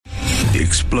The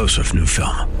explosive new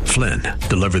film, Flynn,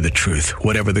 deliver the truth,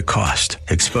 whatever the cost,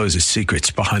 exposes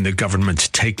secrets behind the government's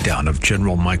takedown of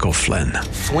General Michael Flynn.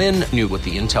 Flynn knew what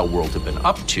the intel world had been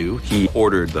up to. He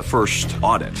ordered the first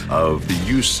audit of the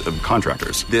use of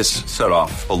contractors. This set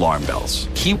off alarm bells.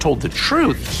 He told the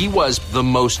truth. He was the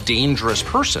most dangerous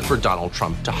person for Donald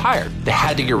Trump to hire. They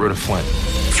had to get rid of Flynn.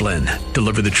 Flynn,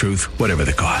 deliver the truth, whatever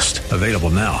the cost. Available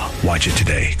now. Watch it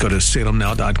today. Go to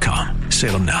salemnow.com.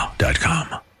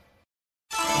 salemnow.com.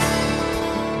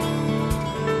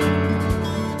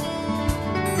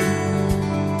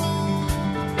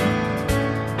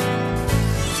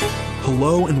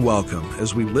 Hello and welcome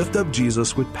as we lift up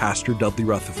Jesus with Pastor Dudley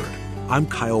Rutherford. I'm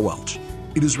Kyle Welch.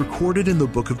 It is recorded in the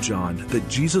book of John that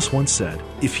Jesus once said,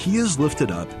 "If he is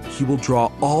lifted up, he will draw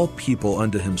all people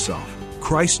unto himself."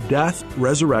 Christ's death,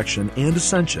 resurrection, and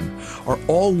ascension are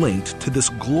all linked to this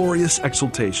glorious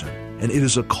exaltation, and it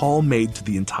is a call made to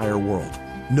the entire world.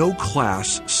 No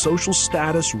class, social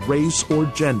status, race, or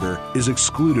gender is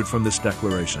excluded from this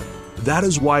declaration. That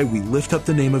is why we lift up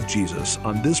the name of Jesus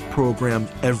on this program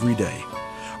every day.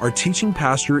 Our teaching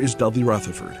pastor is Dudley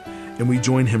Rutherford, and we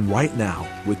join him right now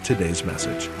with today's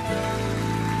message.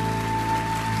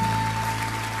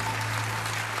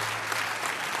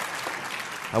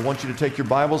 I want you to take your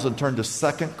Bibles and turn to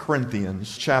 2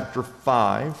 Corinthians chapter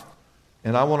 5.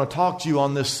 And I want to talk to you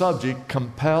on this subject,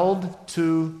 compelled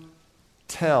to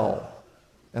tell.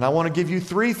 And I want to give you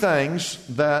three things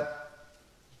that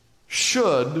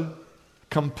should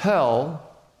compel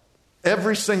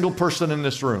every single person in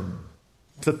this room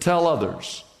to tell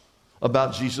others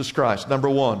about Jesus Christ. Number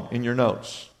one, in your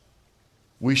notes,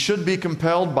 we should be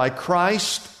compelled by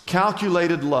Christ's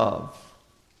calculated love.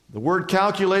 The word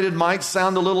calculated might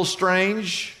sound a little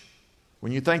strange.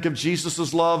 When you think of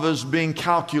Jesus' love as being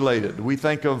calculated, we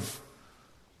think of,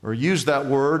 or use that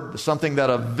word, something that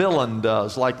a villain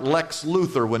does, like Lex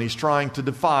Luthor when he's trying to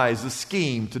devise a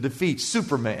scheme to defeat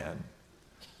Superman.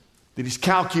 That he's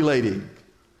calculating.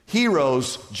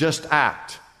 Heroes just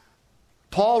act.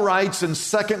 Paul writes in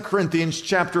 2 Corinthians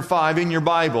chapter 5 in your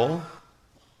Bible,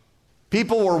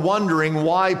 people were wondering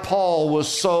why Paul was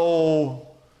so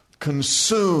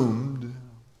consumed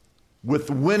with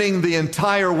winning the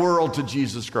entire world to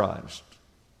Jesus Christ.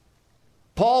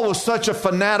 Paul was such a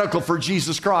fanatical for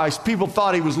Jesus Christ, people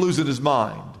thought he was losing his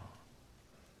mind.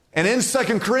 And in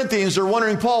 2 Corinthians, they're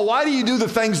wondering, Paul, why do you do the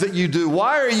things that you do?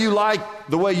 Why are you like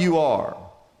the way you are?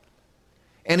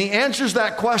 And he answers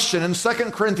that question in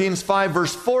 2 Corinthians 5,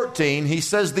 verse 14. He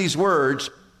says these words,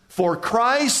 "For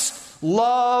Christ's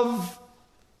love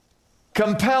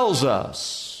compels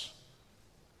us."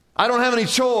 I don't have any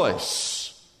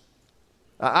choice.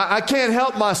 I can't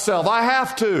help myself. I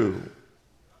have to.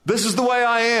 This is the way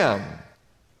I am.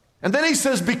 And then he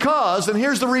says, because, and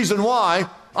here's the reason why,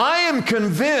 I am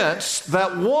convinced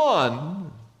that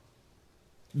one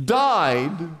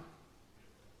died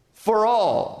for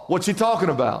all. What's he talking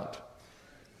about?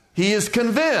 He is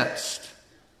convinced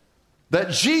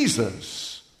that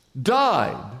Jesus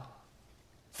died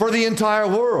for the entire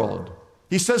world.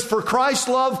 He says, for Christ's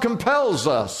love compels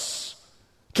us.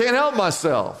 Can't help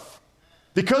myself.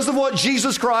 Because of what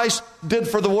Jesus Christ did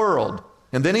for the world.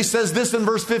 And then he says this in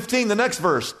verse 15, the next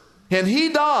verse. And he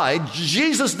died,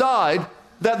 Jesus died,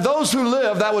 that those who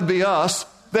live, that would be us,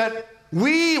 that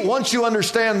we, once you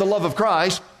understand the love of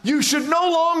Christ, you should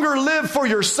no longer live for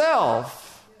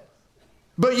yourself,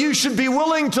 but you should be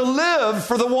willing to live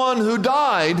for the one who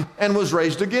died and was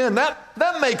raised again.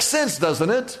 That makes sense, doesn't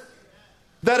it?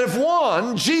 That if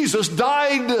one, Jesus,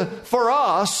 died for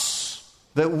us,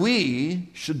 that we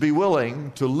should be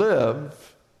willing to live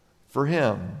for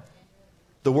him.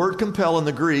 The word compel in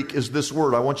the Greek is this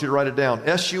word. I want you to write it down.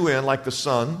 S-U-N, like the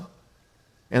sun,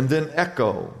 and then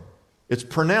echo. It's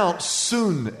pronounced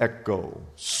sun echo.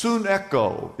 Sun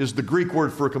echo is the Greek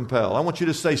word for compel. I want you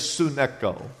to say sun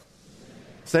echo.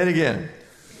 Say it again.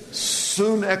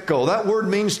 Sun echo. That word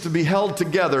means to be held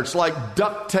together. It's like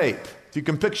duct tape. If you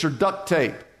can picture duct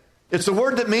tape. It's a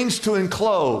word that means to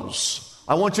enclose.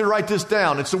 I want you to write this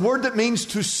down. It's a word that means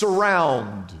to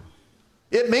surround.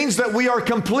 It means that we are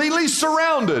completely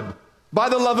surrounded by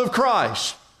the love of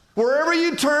Christ. Wherever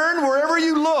you turn, wherever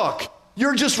you look,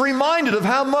 you're just reminded of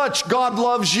how much God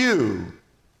loves you.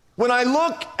 When I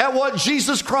look at what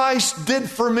Jesus Christ did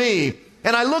for me,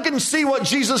 and I look and see what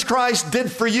Jesus Christ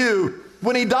did for you,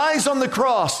 when he dies on the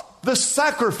cross, the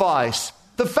sacrifice,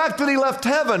 the fact that he left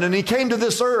heaven and he came to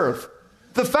this earth,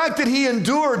 the fact that he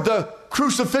endured the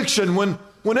crucifixion,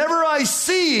 whenever I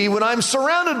see, when I'm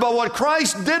surrounded by what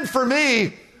Christ did for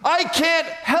me, I can't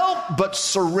help but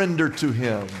surrender to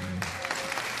him.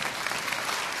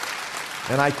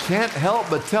 And I can't help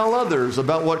but tell others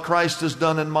about what Christ has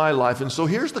done in my life. And so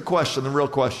here's the question, the real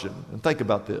question. And think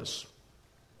about this.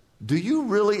 Do you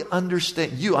really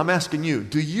understand? I'm asking you,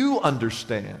 do you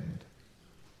understand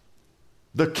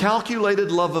the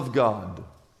calculated love of God?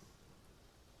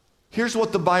 Here's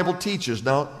what the Bible teaches.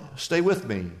 Now, stay with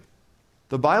me.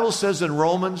 The Bible says in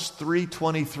Romans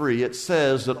 3:23, it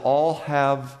says that all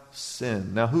have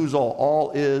sinned. Now, who's all?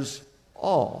 All is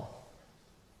all.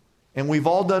 And we've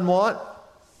all done what?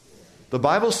 The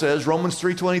Bible says, Romans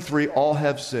 3:23, all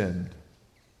have sinned.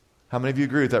 How many of you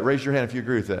agree with that? Raise your hand if you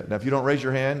agree with that. Now, if you don't raise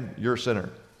your hand, you're a sinner.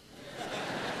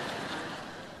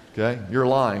 Okay? You're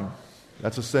lying.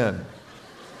 That's a sin.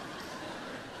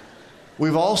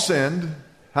 We've all sinned.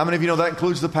 How many of you know that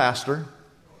includes the pastor?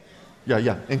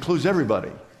 Yeah. Includes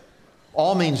everybody.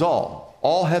 All means all.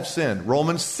 All have sinned.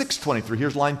 Romans 6:23.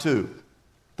 Here's line 2.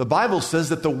 The Bible says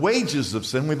that the wages of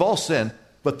sin, we've all sinned,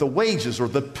 but the wages or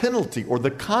the penalty or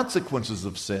the consequences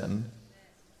of sin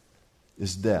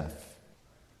is death.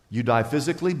 You die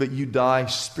physically, but you die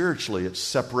spiritually. It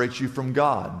separates you from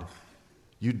God.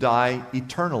 You die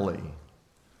eternally.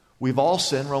 We've all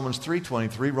sinned, Romans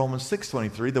 3:23, Romans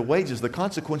 6:23. The wages, the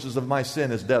consequences of my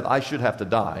sin is death. I should have to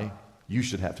die. You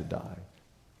should have to die.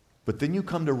 But then you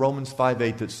come to Romans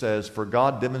 5:8 that says, for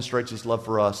God demonstrates His love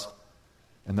for us,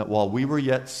 and that while we were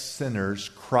yet sinners,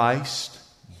 Christ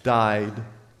died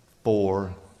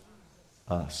for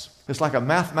us. It's like a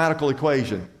mathematical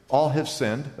equation. All have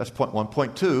sinned. That's point 1.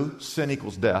 Point 2, sin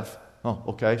equals death. Oh,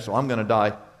 okay, so I'm going to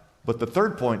die. But the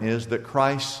third point is that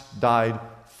Christ died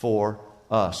for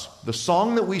us. The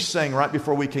song that we sang right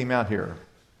before we came out here,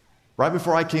 right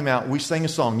before I came out, we sang a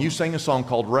song. You sang a song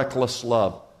called Reckless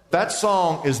Love. That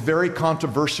song is very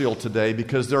controversial today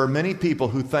because there are many people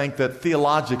who think that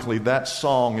theologically that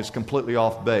song is completely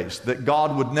off base, that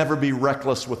God would never be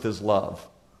reckless with His love,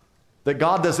 that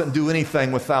God doesn't do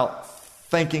anything without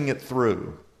thinking it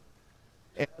through,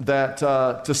 that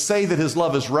to say that His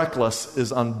love is reckless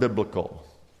is unbiblical.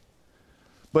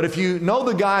 But if you know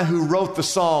the guy who wrote the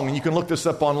song, and you can look this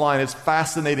up online, it's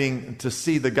fascinating to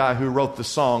see the guy who wrote the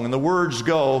song. And the words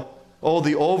go, oh,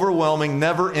 the overwhelming,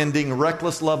 never-ending,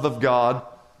 reckless love of God.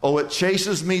 Oh, it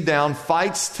chases me down,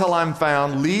 fights till I'm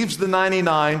found, leaves the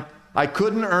 99. I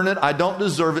couldn't earn it, I don't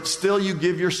deserve it, still you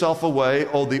give yourself away.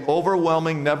 Oh, the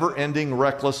overwhelming, never-ending,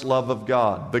 reckless love of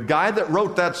God. The guy that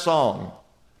wrote that song,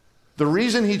 the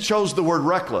reason he chose the word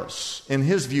reckless, in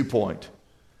his viewpoint,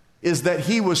 is that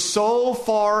he was so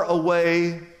far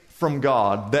away from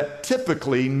God that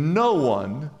typically no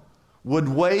one would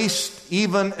waste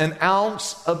even an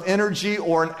ounce of energy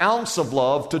or an ounce of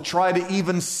love to try to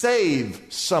even save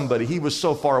somebody. He was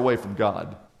so far away from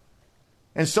God.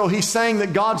 And so he's saying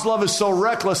that God's love is so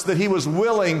reckless that He was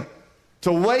willing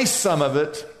to waste some of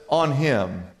it on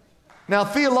Him. Now,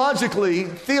 theologically,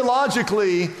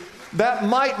 that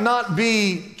might not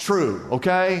be true,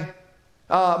 okay?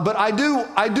 But I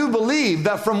do believe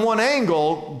that from one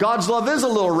angle, God's love is a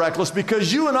little reckless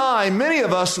because you and I, many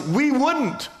of us, we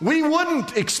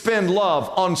wouldn't expend love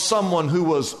on someone who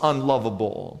was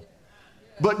unlovable.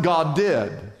 But God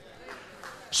did.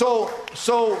 So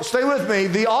stay with me.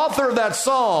 The author of that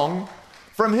song,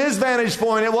 from his vantage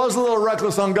point, it was a little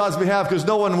reckless on God's behalf because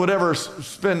no one would ever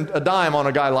spend a dime on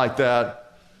a guy like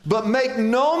that. But make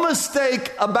no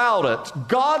mistake about it,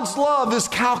 God's love is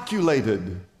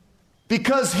calculated.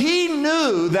 Because He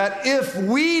knew that if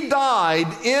we died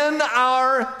in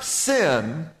our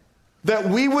sin, that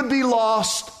we would be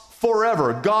lost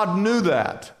forever. God knew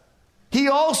that. He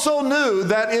also knew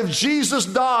that if Jesus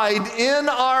died in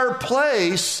our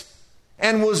place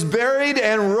and was buried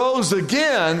and rose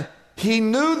again, He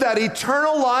knew that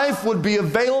eternal life would be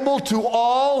available to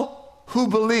all who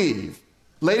believe.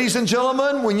 Ladies and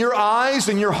gentlemen, when your eyes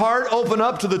and your heart open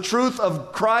up to the truth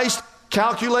of Christ's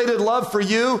calculated love for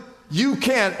you, you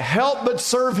can't help but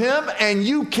serve Him, and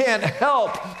you can't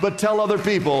help but tell other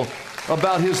people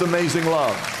about His amazing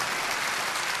love.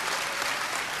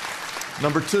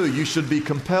 Number 2, you should be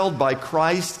compelled by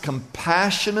Christ's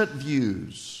compassionate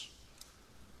views.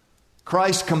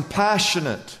 Christ's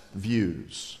compassionate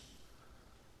views.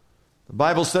 The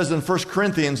Bible says in 1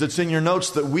 Corinthians, it's in your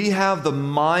notes, that we have the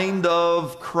mind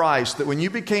of Christ. That when you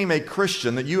became a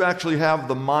Christian, that you actually have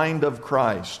the mind of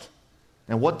Christ.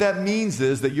 And what that means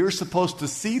is that you're supposed to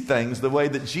see things the way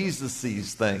that Jesus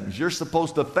sees things. You're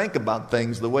supposed to think about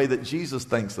things the way that Jesus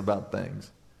thinks about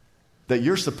things. That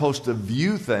you're supposed to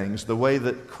view things the way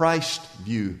that Christ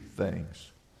viewed things.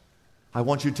 I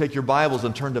want you to take your Bibles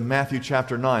and turn to Matthew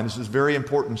chapter 9. This is very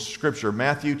important scripture.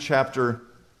 Matthew chapter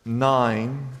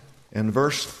 9 and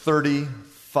verse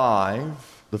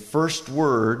 35. The first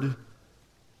word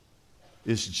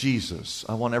is Jesus.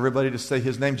 I want everybody to say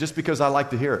his name just because I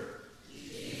like to hear it.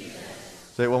 Jesus.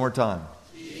 Say it one more time.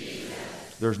 Jesus.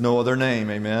 There's no other name.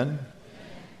 Amen.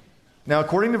 Now,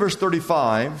 according to verse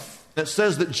 35, it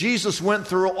says that Jesus went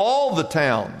through all the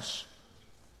towns.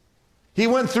 He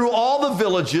went through all the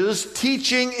villages,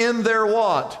 teaching in their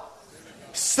what?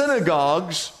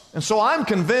 Synagogues. And so I'm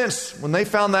convinced when they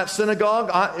found that synagogue,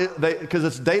 because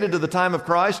it's dated to the time of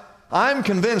Christ, I'm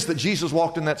convinced that Jesus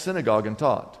walked in that synagogue and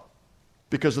taught.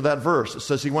 Because of that verse. It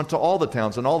says he went to all the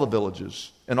towns and all the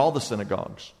villages and all the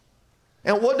synagogues.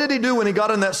 And what did he do when he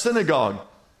got in that synagogue?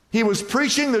 He was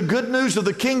preaching the good news of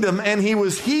the kingdom, and he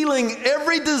was healing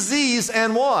every disease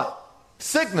and what?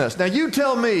 Sickness. Now you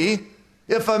tell me,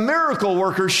 if a miracle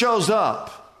worker shows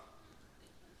up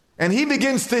and he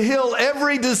begins to heal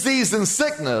every disease and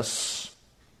sickness,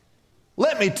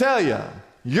 let me tell you,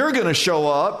 you're going to show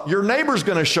up, your neighbor's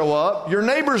going to show up, your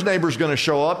neighbor's neighbor's going to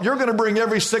show up, you're going to bring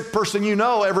every sick person you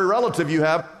know, every relative you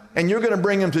have, and you're going to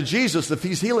bring him to Jesus if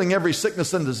he's healing every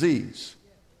sickness and disease.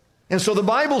 And so the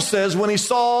Bible says when he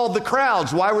saw the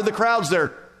crowds, why were the crowds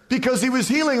there? Because he was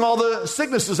healing all the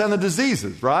sicknesses and the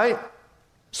diseases, right?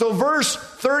 So verse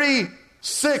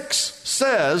 36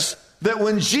 says that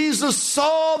when Jesus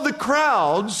saw the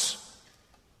crowds,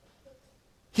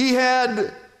 he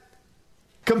had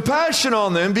compassion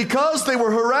on them because they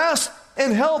were harassed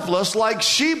and helpless like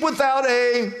sheep without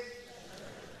a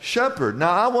shepherd.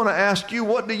 Now, I want to ask you,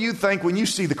 what do you think when you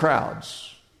see the crowds?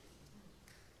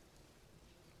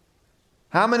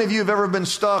 How many of you have ever been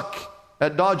stuck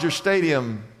at Dodger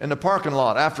Stadium in the parking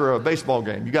lot after a baseball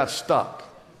game? You got stuck.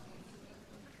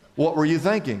 What were you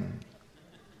thinking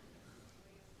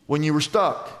when you were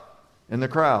stuck in the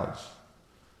crowds?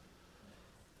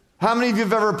 How many of you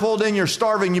have ever pulled in, you're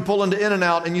starving, you pull into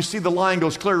In-N-Out, and you see the line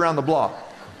goes clear around the block?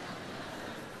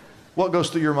 What goes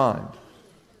through your mind?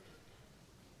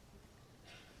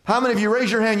 How many of you, raise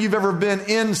your hand, you've ever been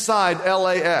inside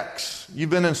LAX? You've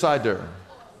been inside there.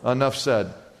 Enough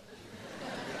said.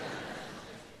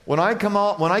 When I get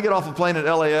off a plane at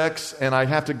LAX and I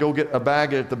have to go get a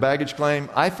bag at the baggage claim,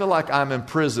 I feel like I'm in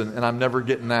prison and I'm never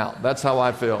getting out. That's how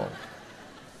I feel.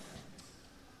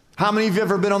 How many of you have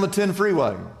ever been on the 10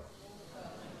 freeway?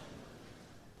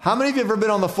 How many of you have ever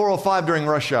been on the 405 during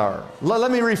rush hour? Let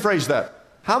me rephrase that.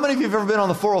 How many of you have ever been on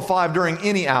the 405 during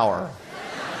any hour?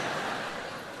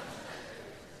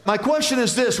 My question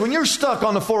is this: when you're stuck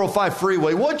on the 405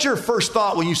 freeway, what's your first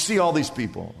thought when you see all these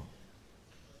people?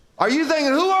 Are you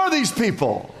thinking, who are these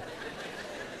people?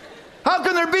 How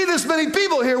can there be this many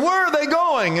people here? Where are they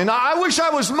going? And I wish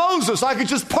I was Moses. I could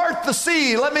just part the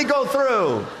sea. Let me go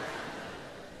through.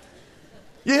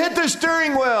 You hit the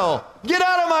steering wheel. Get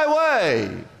out of my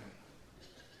way.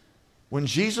 When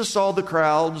Jesus saw the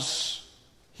crowds,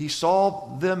 he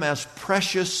saw them as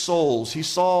precious souls. He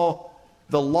saw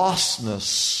the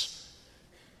lostness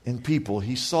in people.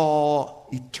 He saw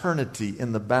eternity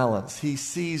in the balance. He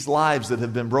sees lives that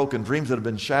have been broken, dreams that have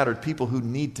been shattered, people who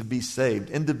need to be saved,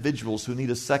 individuals who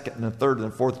need a second and a third and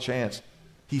a fourth chance.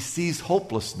 He sees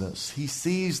hopelessness. He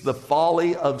sees the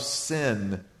folly of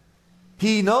sin.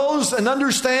 He knows and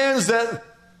understands that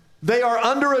they are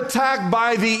under attack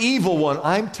by the evil one.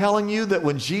 I'm telling you that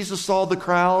when Jesus saw the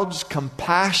crowds,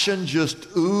 compassion just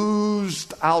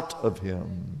oozed out of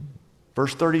him.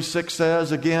 Verse 36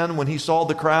 says, again, when he saw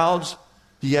the crowds,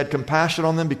 he had compassion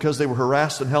on them because they were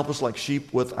harassed and helpless like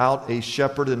sheep without a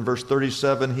shepherd. In verse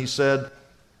 37, he said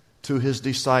to his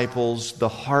disciples, the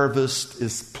harvest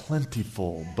is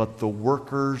plentiful, but the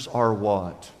workers are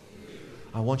what?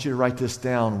 I want you to write this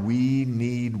down. We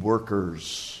need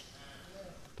workers.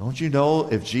 Don't you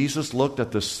know if Jesus looked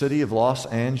at the city of Los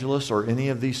Angeles or any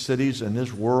of these cities in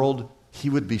this world, he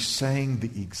would be saying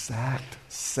the exact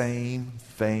same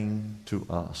thing to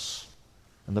us.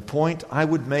 And the point I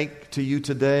would make to you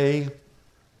today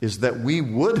is that we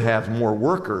would have more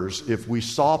workers if we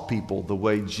saw people the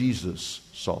way Jesus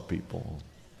saw people.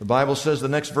 The Bible says, the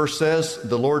next verse says,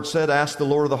 the Lord said, ask the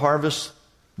Lord of the harvest,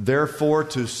 therefore,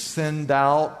 to send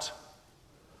out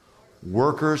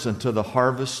workers into the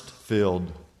harvest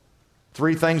field.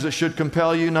 3 things that should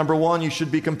compel you. Number 1, you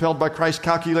should be compelled by Christ's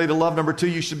calculated love. Number 2,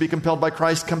 you should be compelled by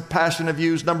Christ's compassionate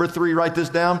views. Number 3, write this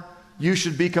down. You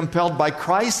should be compelled by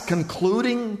Christ's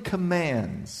concluding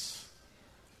commands.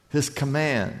 His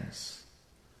commands.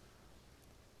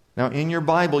 Now, in your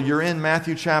Bible, you're in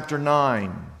Matthew chapter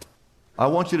 9. I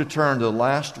want you to turn to the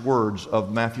last words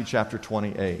of Matthew chapter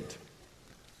 28.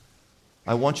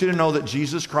 I want you to know that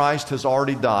Jesus Christ has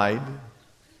already died.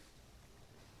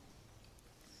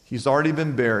 He's already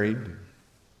been buried.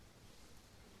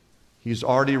 He's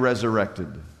already resurrected.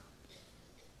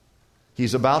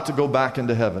 He's about to go back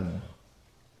into heaven.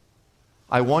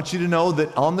 I want you to know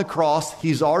that on the cross,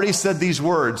 He's already said these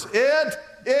words, "It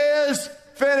is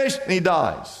finished," and He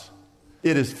dies.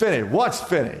 It is finished. What's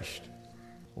finished?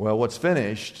 Well, what's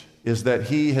finished is that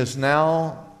He is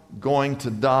now going to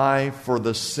die for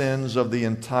the sins of the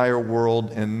entire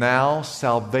world, and now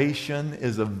salvation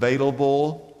is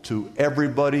available to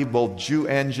everybody, both Jew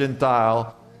and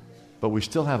Gentile, but we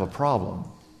still have a problem.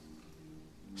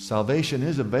 Salvation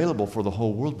is available for the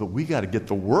whole world, but we got to get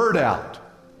the word out.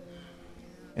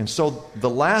 And so the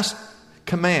last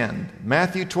command,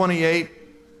 Matthew 28,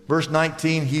 verse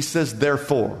 19, He says,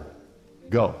 therefore,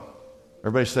 go.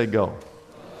 Everybody say go.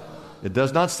 It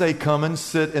does not say come and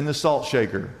sit in the salt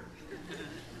shaker.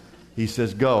 He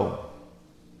says go.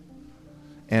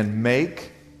 And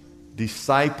make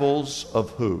disciples of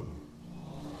who?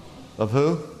 Of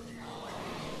who?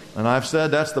 And I've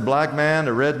said that's the black man,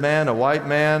 a red man, a white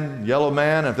man, yellow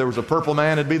man. If there was a purple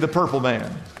man, it'd be the purple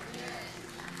man.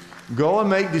 Go and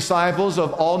make disciples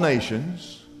of all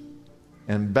nations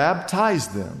and baptize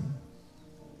them.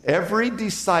 Every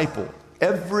disciple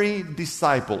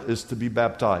is to be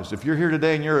baptized. If you're here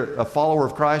today and you're a follower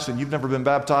of Christ and you've never been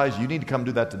baptized, you need to come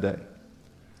do that today.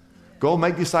 Go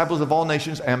make disciples of all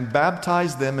nations and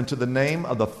baptize them into the name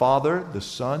of the Father, the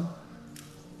Son,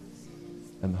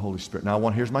 and the Holy Spirit. Now,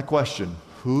 here's my question.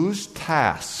 Whose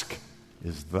task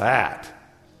is that?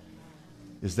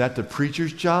 Is that the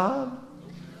preacher's job?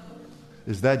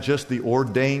 Is that just the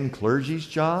ordained clergy's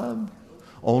job?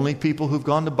 Only people who've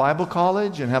gone to Bible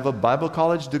college and have a Bible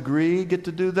college degree get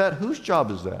to do that? Whose job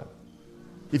is that?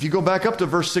 If you go back up to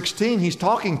verse 16, He's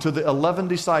talking to the 11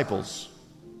 disciples.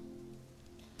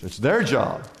 It's their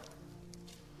job.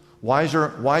 Why is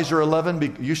there 11?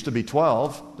 It used to be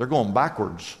 12. They're going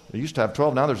backwards. They used to have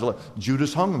 12. Now there's 11.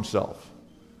 Judas hung himself.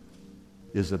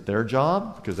 Is it their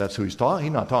job? Because that's who He's talking.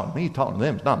 He's not talking to me. He's talking to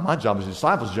them. It's not my job. It's the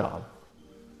disciples' job.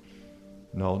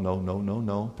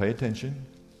 No. Pay attention.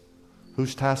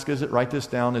 Whose task is it? Write this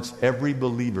down. It's every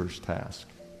believer's task.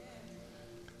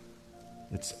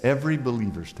 It's every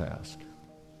believer's task.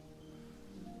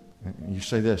 And you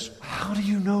say this, how do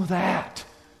you know that?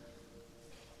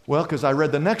 Well, because I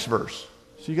read the next verse.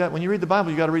 So when you read the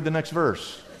Bible, you got to read the next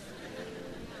verse.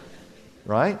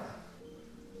 Right?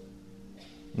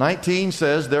 19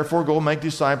 says, therefore go make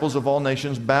disciples of all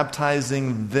nations,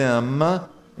 baptizing them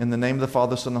in the name of the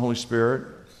Father, Son, and the Holy Spirit.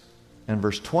 And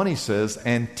verse 20 says,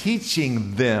 and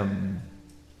teaching them.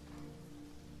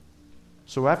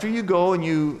 So after you go and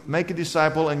you make a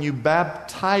disciple and you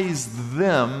baptize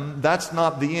them, that's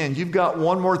not the end. You've got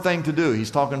one more thing to do.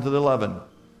 He's talking to the 11.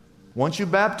 Once you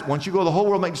go the whole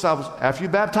world make disciples, after you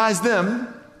baptize them,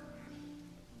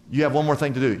 you have one more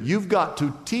thing to do. You've got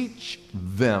to teach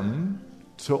them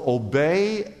to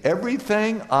obey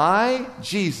everything I,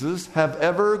 Jesus, have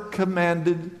ever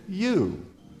commanded you.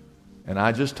 And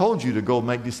I just told you to go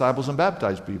make disciples and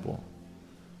baptize people.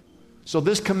 So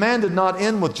this command did not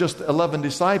end with just 11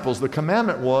 disciples. The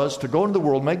commandment was to go into the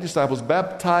world, make disciples,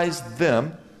 baptize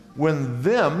them. When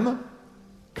them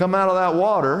come out of that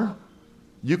water,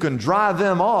 you can dry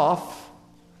them off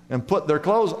and put their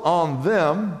clothes on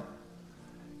them.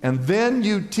 And then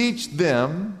you teach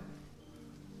them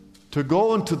to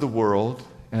go into the world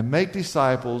and make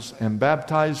disciples and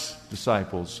baptize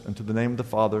disciples into the name of the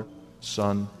Father,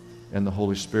 Son, and the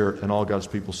Holy Spirit. And all God's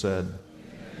people said,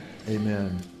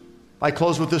 Amen. I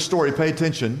close with this story. Pay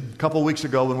attention. A couple weeks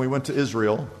ago when we went to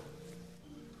Israel,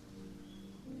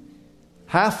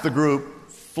 half the group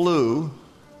flew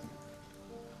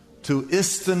to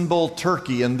Istanbul,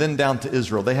 Turkey, and then down to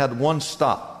Israel. They had one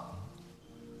stop.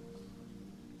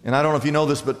 And I don't know if you know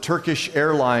this, but Turkish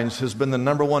Airlines has been the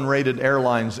number one rated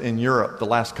airlines in Europe the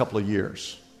last couple of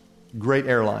years. Great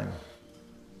airline.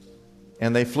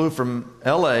 And they flew from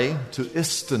LA to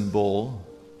Istanbul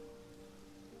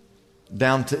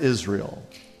down to Israel.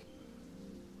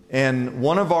 And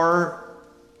one of our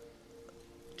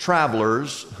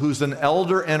travelers, who's an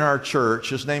elder in our church,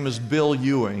 his name is Bill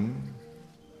Ewing.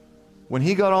 When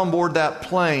he got on board that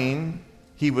plane,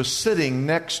 he was sitting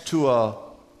next to a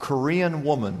Korean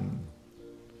woman.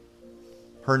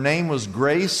 Her name was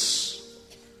Grace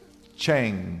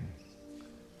Chang.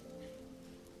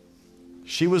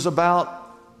 She was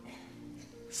about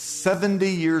 70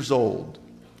 years old.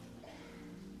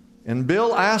 And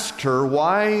Bill asked her,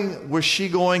 why was she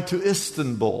going to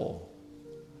Istanbul?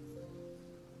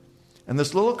 And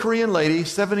this little Korean lady,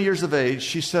 70 years of age,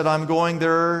 she said, I'm going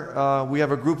there. We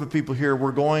have a group of people here.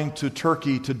 We're going to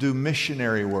Turkey to do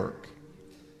missionary work.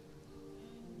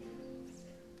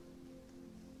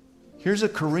 Here's a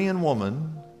Korean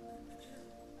woman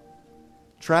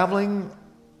traveling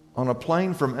on a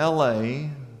plane from LA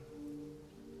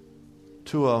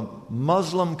to a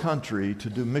Muslim country to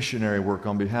do missionary work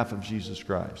on behalf of Jesus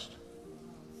Christ.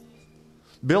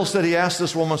 Bill said he asked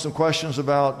this woman some questions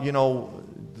about,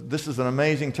 this is an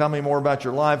amazing, tell me more about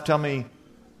your life, tell me.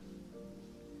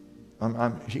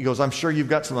 He goes, I'm sure you've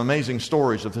got some amazing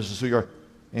stories if this is who you are.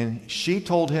 And she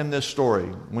told him this story.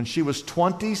 When she was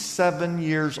 27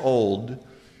 years old,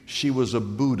 she was a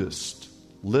Buddhist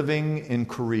living in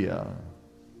Korea.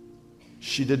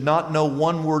 She did not know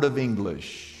one word of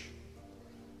English.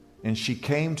 And she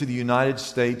came to the United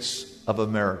States of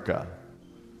America.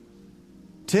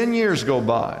 10 years go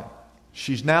by.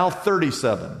 She's now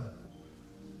 37.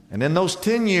 And in those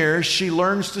 10 years, she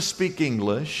learns to speak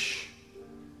English.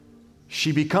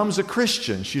 She becomes a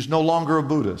Christian. She's no longer a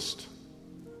Buddhist.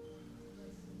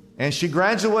 And she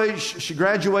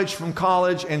graduates from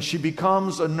college, and she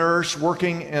becomes a nurse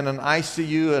working in an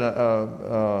ICU,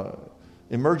 an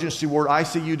emergency ward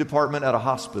ICU department at a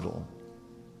hospital.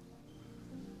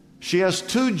 She has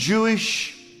 2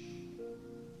 Jewish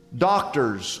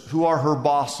doctors who are her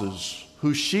bosses,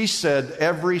 who she said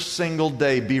every single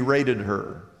day berated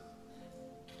her,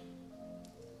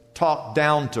 talked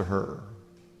down to her,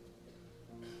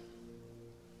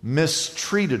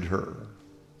 mistreated her.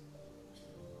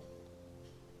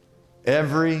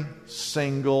 Every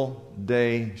single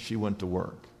day she went to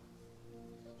work.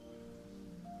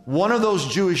 One of those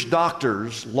Jewish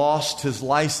doctors lost his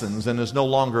license and is no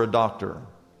longer a doctor.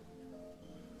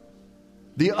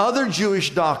 The other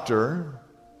Jewish doctor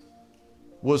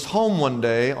was home one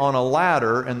day on a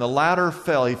ladder, and the ladder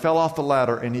fell. He fell off the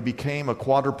ladder and he became a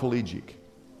quadriplegic.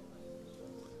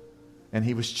 And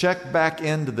he was checked back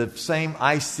into the same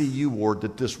ICU ward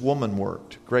that this woman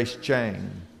worked, Grace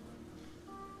Chang.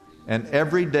 And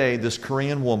every day this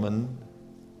Korean woman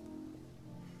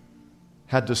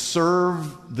had to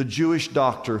serve the Jewish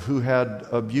doctor who had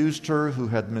abused her, who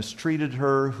had mistreated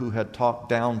her, who had talked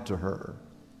down to her.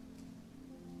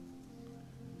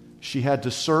 She had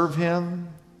to serve him.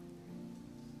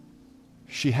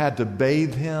 She had to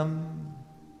bathe him.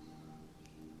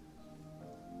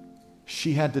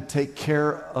 She had to take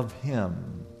care of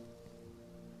him.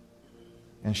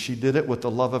 And she did it with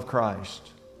the love of Christ.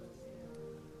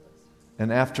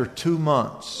 And after 2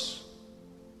 months,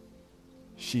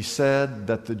 she said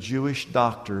that the Jewish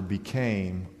doctor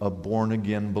became a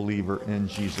born-again believer in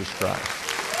Jesus Christ.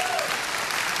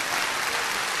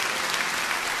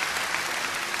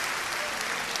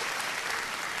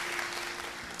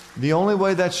 The only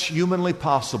way that's humanly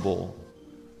possible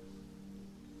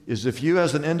is if you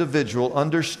as an individual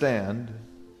understand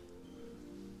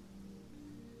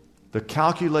the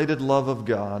calculated love of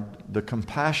God, the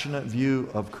compassionate view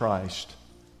of Christ,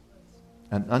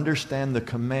 and understand the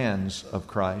commands of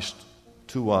Christ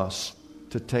to us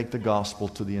to take the gospel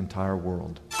to the entire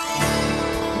world.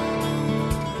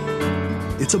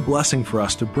 It's a blessing for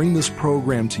us to bring this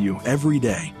program to you every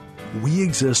day. We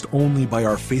exist only by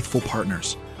our faithful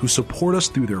partners who support us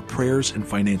through their prayers and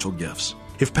financial gifts.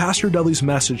 If Pastor Dudley's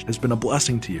message has been a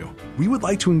blessing to you, we would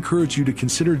like to encourage you to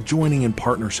consider joining in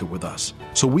partnership with us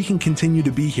so we can continue to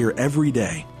be here every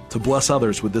day to bless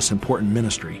others with this important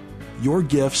ministry. Your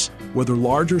gifts, whether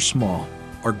large or small,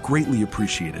 are greatly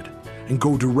appreciated and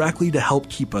go directly to help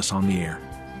keep us on the air.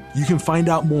 You can find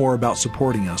out more about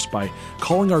supporting us by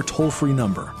calling our toll-free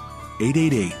number,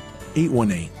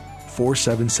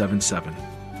 888-818-4777.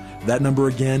 That number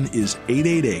again is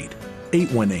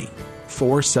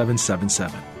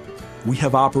 888-818-4777. We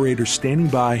have operators standing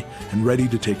by and ready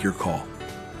to take your call.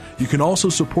 You can also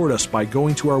support us by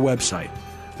going to our website,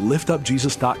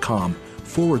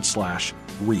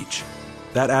 liftupjesus.com/reach.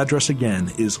 That address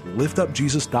again is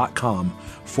liftupjesus.com/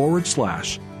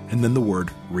 and then the word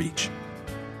reach.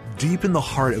 Deep in the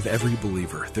heart of every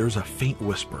believer, there's a faint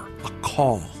whisper, a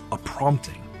call, a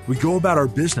prompting. We go about our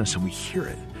business and we hear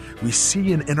it. We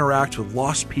see and interact with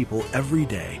lost people every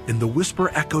day, and the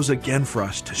whisper echoes again for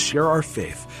us to share our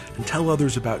faith and tell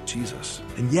others about Jesus.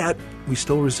 And yet, we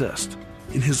still resist.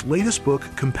 In his latest book,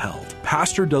 Compelled,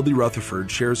 Pastor Dudley Rutherford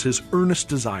shares his earnest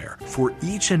desire for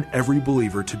each and every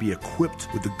believer to be equipped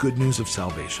with the good news of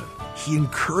salvation. He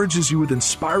encourages you with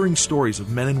inspiring stories of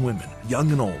men and women,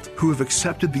 young and old, who have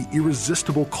accepted the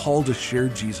irresistible call to share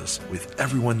Jesus with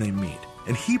everyone they meet.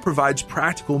 And he provides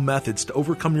practical methods to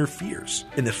overcome your fears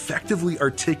and effectively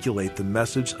articulate the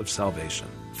message of salvation.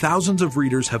 Thousands of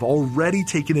readers have already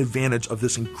taken advantage of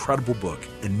this incredible book,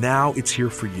 and now it's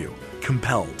here for you.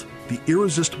 Compelled, The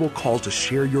Irresistible Call to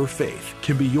Share Your Faith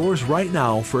can be yours right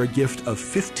now for a gift of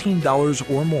 $15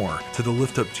 or more to the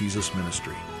Lift Up Jesus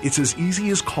Ministry. It's as easy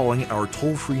as calling our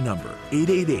toll-free number,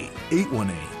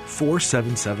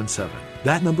 888-818-4777.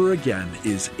 That number again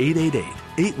is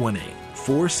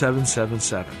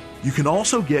 888-818-4777. You can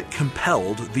also get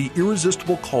Compelled, The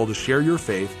Irresistible Call to Share Your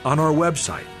Faith on our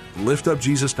website,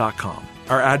 liftupjesus.com.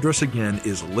 Our address again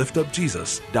is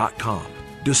liftupjesus.com.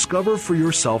 Discover for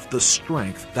yourself the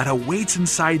strength that awaits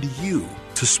inside you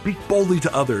to speak boldly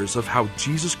to others of how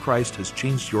Jesus Christ has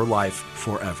changed your life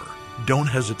forever. Don't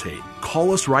hesitate.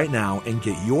 Call us right now and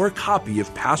get your copy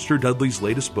of Pastor Dudley's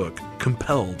latest book,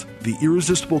 Compelled, The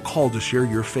Irresistible Call to Share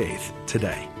Your Faith,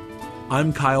 today.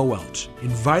 I'm Kyle Welch,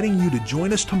 inviting you to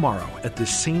join us tomorrow at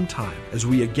this same time as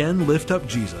we again lift up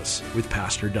Jesus with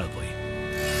Pastor Dudley.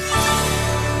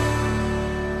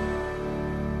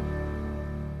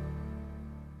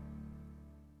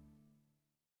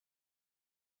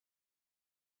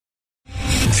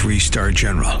 Three-star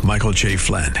General Michael J.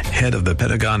 Flynn, head of the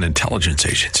Pentagon Intelligence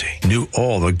Agency, knew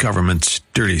all the government's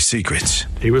dirty secrets.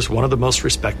 He was one of the most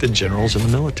respected generals in the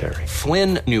military.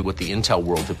 Flynn knew what the intel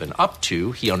world had been up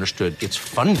to. He understood its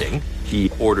funding.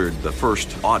 He ordered the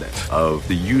first audit of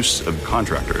the use of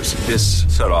contractors. This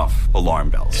set off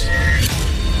alarm bells.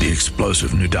 The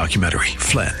explosive new documentary,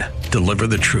 Flynn, Deliver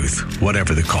the Truth,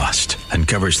 Whatever the Cost,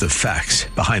 uncovers the facts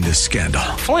behind this scandal.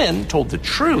 Flynn told the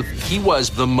truth. He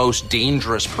was the most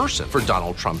dangerous person for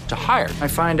Donald Trump to hire. I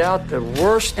find out the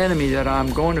worst enemy that I'm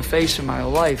going to face in my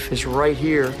life is right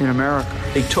here in America.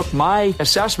 They took my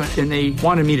assessment and they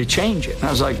wanted me to change it. And I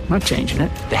was like, I'm not changing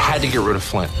it. They had to get rid of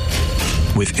Flynn.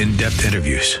 With in-depth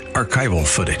interviews, archival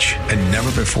footage, and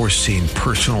never-before-seen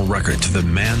personal records of the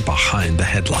man behind the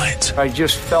headlines. I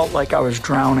just felt like I was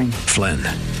drowning. Flynn,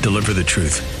 Deliver the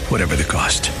Truth, Whatever the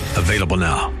Cost. Available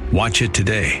now. Watch it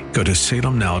today. Go to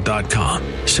salemnow.com.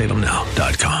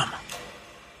 salemnow.com.